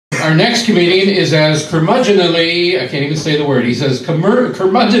Our next comedian is as curmudgeonly, I can't even say the word, he's as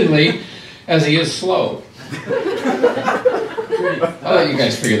curmudgeonly as he is slow. I'll let you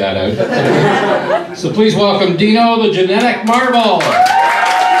guys figure that out. So please welcome Dino, the genetic marvel.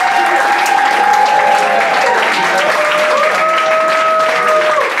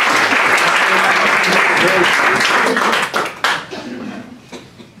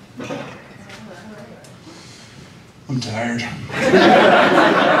 I'm tired.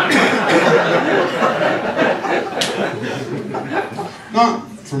 Not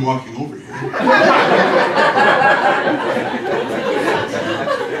from walking over here.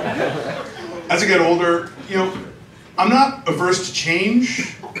 As I get older, I'm not averse to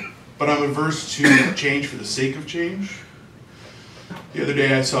change, but I'm averse to change for the sake of change. The other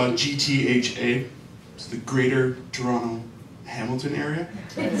day I saw GTHA. It's the Greater Toronto Hamilton area.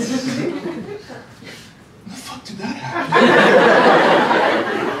 When the fuck did that happen?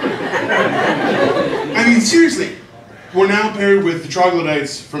 I mean, seriously, we're now paired with the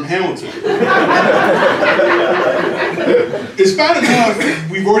troglodytes from Hamilton. It's bad enough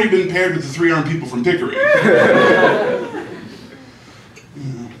we've already been paired with the three-armed people from Pickering.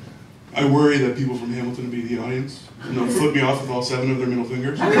 I worry that people from Hamilton will be the audience, and they'll flip me off with all 7 of their middle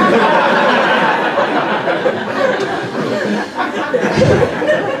fingers.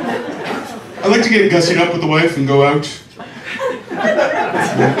 I like to get gussied up with the wife and go out.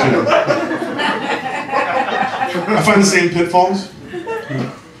 I find the same pitfalls.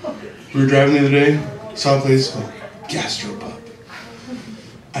 We were driving the other day, saw a place called Gastropub.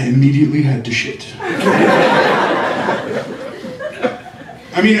 I immediately had to shit.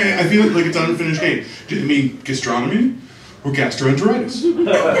 I mean, I feel like it's an unfinished game. Do you mean gastronomy or gastroenteritis?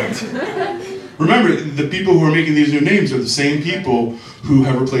 Remember, the people who are making these new names are the same people who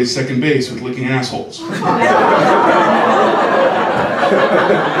have replaced second base with licking assholes.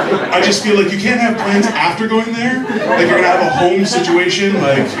 I just feel like you can't have plans after going there. Like you're gonna have a home situation,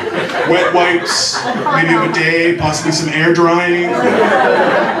 like wet wipes, maybe a bidet, possibly some air drying.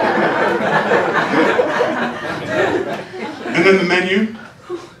 And then the menu.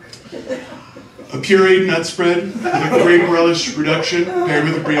 A pureed nut spread with a grape relish reduction paired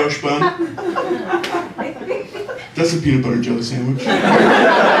with a brioche bun. That's a peanut butter and jelly sandwich.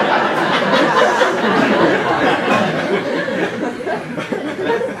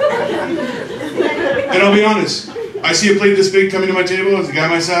 And I'll be honest, I see a plate this big coming to my table as a guy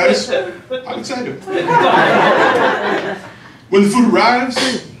my size, I'm excited. When the food arrives,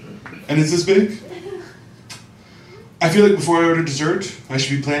 and it's this big, I feel like before I order dessert, I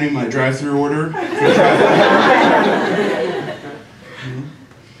should be planning my drive-through order. I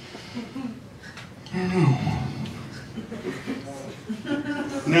don't know.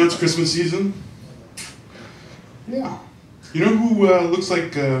 Now it's Christmas season. Yeah. You know who looks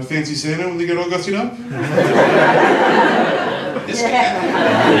like Fancy Santa when they get all gussied up? This guy.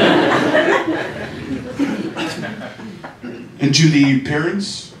 And to the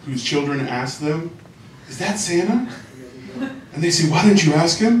parents whose children ask them, "Is that Santa?" And they say, "Why didn't you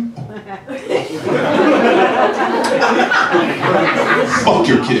ask him?" Fuck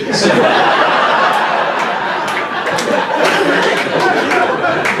your kids.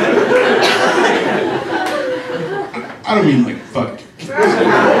 I don't mean like fuck.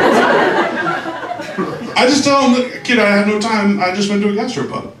 I just tell them, "Kid, I had no time. I just went to a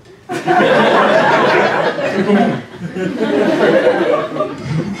gastropub."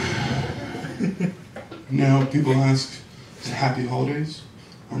 Now people ask, is it Happy Holidays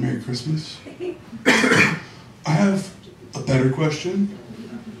or Merry Christmas? I have a better question.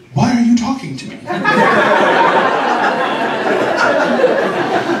 Why are you talking to me? I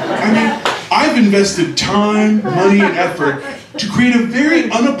mean, I've invested time, money, and effort to create a very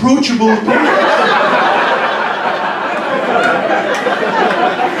unapproachable appearance.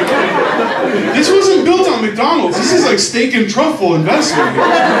 This wasn't built on McDonald's. This is like steak and truffle investment.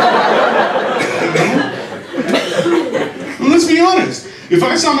 Well, let's be honest. If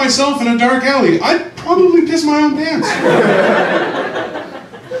I saw myself in a dark alley, I'd probably piss my own pants. I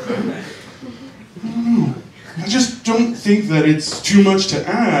don't know. I just don't think that it's too much to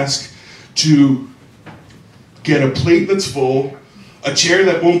ask to get a plate that's full, a chair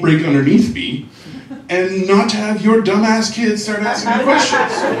that won't break underneath me, and not to have your dumbass kids start asking me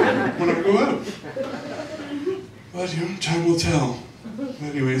questions when I go out. But, time will tell.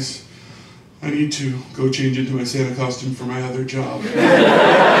 Anyways, I need to go change into my Santa costume for my other job. You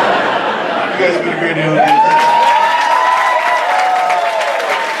guys have been a great audience.